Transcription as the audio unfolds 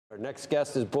Next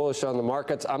guest is bullish on the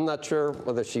markets. I'm not sure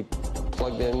whether she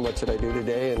plugged in what should I do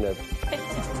today in the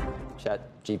chat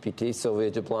GPT.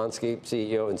 Sylvia Jablonski,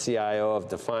 CEO and CIO of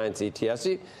Defiance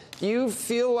ETFs. Do you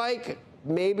feel like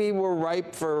maybe we're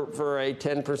ripe for a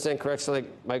 10% correction like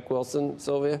Mike Wilson,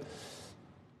 Sylvia?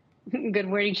 Good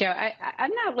morning, Joe.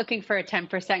 I'm not looking for a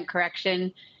 10%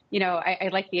 correction. You know, I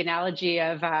like the analogy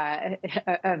of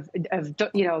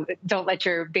you know, don't let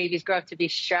your babies grow up to be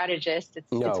strategists. It's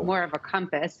more of a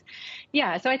compass.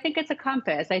 Yeah, so I think it's a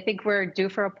compass. I think we're due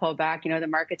for a pullback. You know, the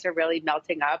markets are really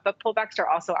melting up, but pullbacks are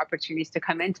also opportunities to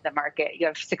come into the market. You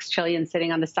have $6 trillion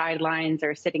sitting on the sidelines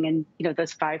or sitting in, you know,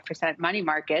 those 5% money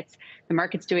markets. The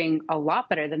market's doing a lot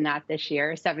better than that this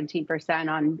year, 17%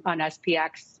 on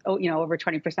SPX, you know, over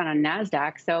 20% on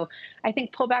NASDAQ. So I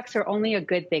think pullbacks are only a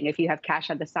good thing if you have cash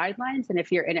on the sidelines, and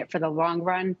if you're in it for the long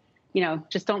run, you know,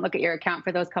 just don't look at your account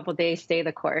for those couple of days, stay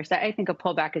the course. I think a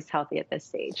pullback is healthy at this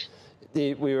stage.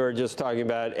 We were just talking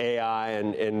about AI,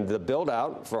 and the build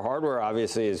out for hardware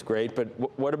obviously is great, but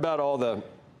what about all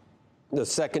the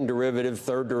second derivative,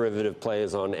 third derivative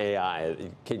plays on AI?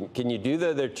 Can you do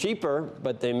that? They're cheaper,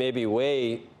 but they may be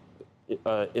way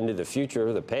into the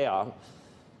future, the payoff.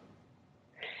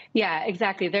 Yeah,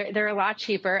 exactly. They're a lot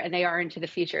cheaper, and they are into the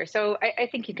future. So I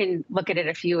think you can look at it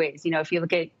a few ways. You know, if you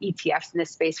look at ETFs in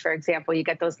this space, for example, you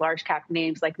get those large cap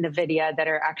names like NVIDIA that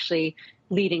are actually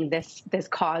leading this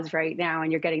cause right now,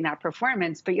 and you're getting that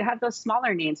performance. But you have those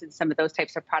smaller names in some of those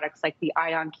types of products like the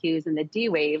IonQs and the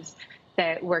D-Waves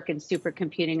that work in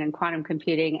supercomputing and quantum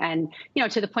computing. And, you know,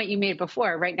 to the point you made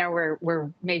before, right now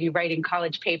we're maybe writing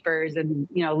college papers and,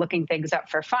 you know, looking things up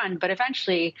for fun. But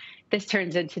eventually this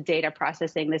turns into data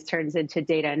processing, this turns into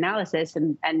data analysis,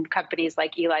 and companies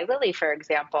like Eli Lilly, for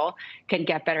example, can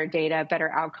get better data, better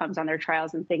outcomes on their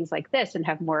trials and things like this, and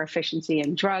have more efficiency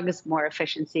in drugs, more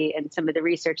efficiency in some of the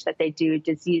research that they do,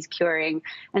 disease curing.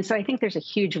 And so I think there's a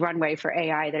huge runway for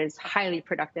AI that is highly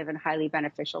productive and highly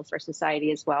beneficial for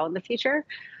society as well in the future.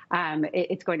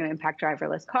 It's going to impact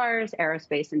driverless cars,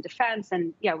 aerospace and defense,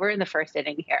 and yeah, we're in the first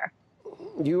inning here.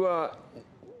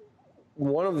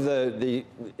 One of the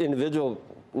individual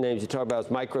names you talk about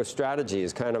is MicroStrategy,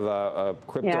 is kind of a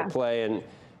crypto play, and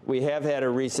we have had a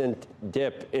recent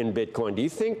dip in Bitcoin. Do you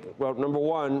think, well, number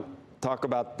one, talk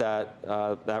about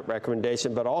that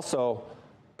recommendation, but also,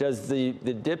 does the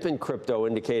dip in crypto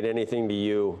indicate anything to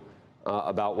you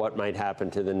about what might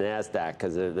happen to the NASDAQ?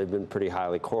 Because they've been pretty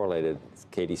highly correlated.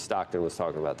 Katie Stockton was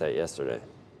talking about that yesterday.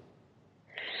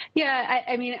 Yeah,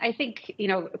 I mean, I think, you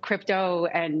know, crypto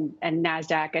and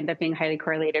NASDAQ end up being highly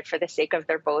correlated for the sake of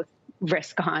they're both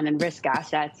risk on and risk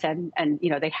assets. And, you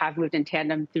know, they have moved in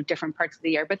tandem through different parts of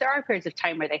the year, but there are periods of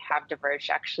time where they have diverged,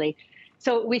 actually.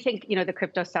 So we think, you know, the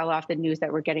crypto sell-off, the news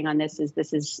that we're getting on this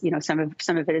is, you know, some of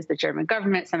it is the German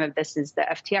government, some of this is the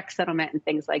FTX settlement and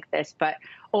things like this. But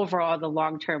overall, the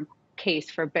long-term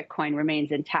case for Bitcoin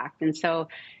remains intact. And so,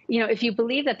 you know, if you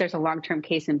believe that there's a long-term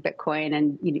case in Bitcoin,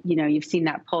 and, you know, you've seen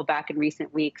that pull back in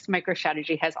recent weeks,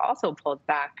 MicroStrategy has also pulled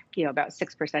back, you know, about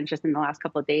 6% just in the last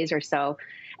couple of days or so.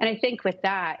 And I think with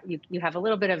that, you have a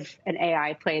little bit of an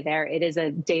AI play there. It is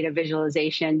a data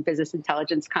visualization, business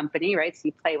intelligence company, right? So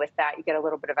you play with that, you get a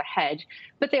little bit of a hedge,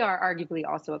 but they are arguably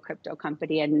also a crypto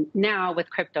company. And now with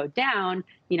crypto down,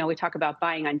 you know, we talk about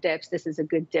buying on dips. This is a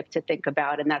good dip to think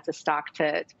about, and that's a stock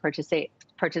to participate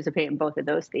in both of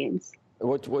those themes.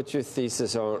 What's your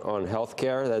thesis on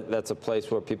healthcare? That's a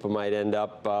place where people might end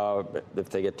up if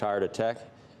they get tired of tech?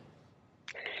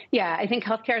 Yeah, I think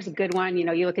healthcare is a good one. You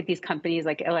know, you look at these companies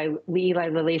like Eli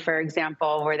Lilly, for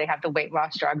example, where they have the weight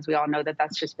loss drugs. We all know that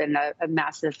that's just been a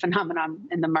massive phenomenon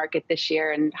in the market this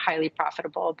year and highly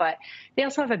profitable. But they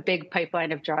also have a big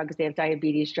pipeline of drugs. They have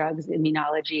diabetes drugs,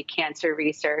 immunology, cancer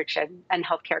research, and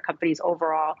healthcare companies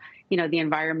overall. You know, the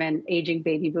environment, aging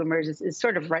baby boomers is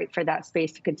sort of right for that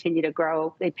space to continue to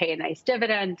grow. They pay a nice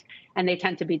dividend, and they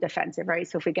tend to be defensive, right?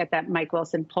 So if we get that Mike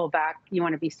Wilson pullback, you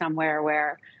want to be somewhere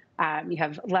where you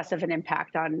have less of an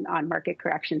impact on market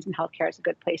corrections, and healthcare is a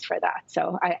good place for that.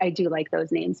 So I do like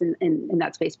those names in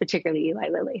that space, particularly Eli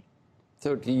Lilly.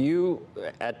 So do you,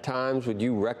 at times, would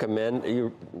you recommend,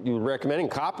 you're recommending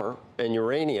copper and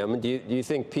uranium. Do you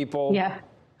think people,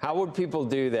 how would people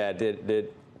do that?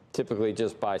 Did typically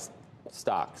just buy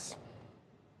stocks?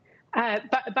 Buy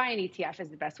an ETF is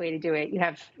the best way to do it. You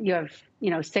have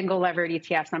single levered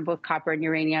ETFs on both copper and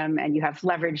uranium, and you have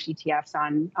leveraged ETFs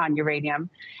on uranium.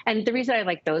 And the reason I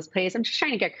like those plays, I'm just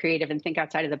trying to get creative and think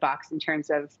outside of the box in terms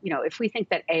of, if we think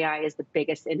that AI is the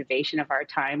biggest innovation of our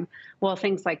time, well,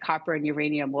 things like copper and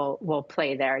uranium will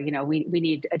play there. We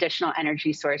need additional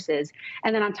energy sources.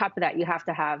 And then on top of that, you have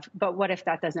to have, but what if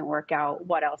that doesn't work out?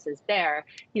 What else is there?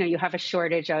 You have a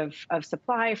shortage of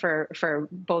supply for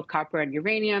both copper and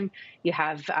uranium. You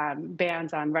have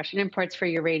bans on Russian imports for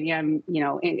uranium,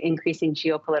 increasing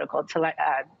geopolitical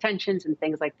tensions and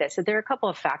things like this. So there are a couple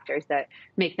of factors that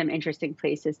make them interesting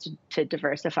places to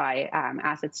diversify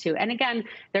assets to. And again,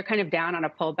 they're kind of down on a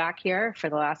pullback here for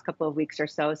the last couple of weeks or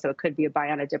so. So it could be a buy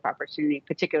on a dip opportunity,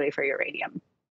 particularly for uranium.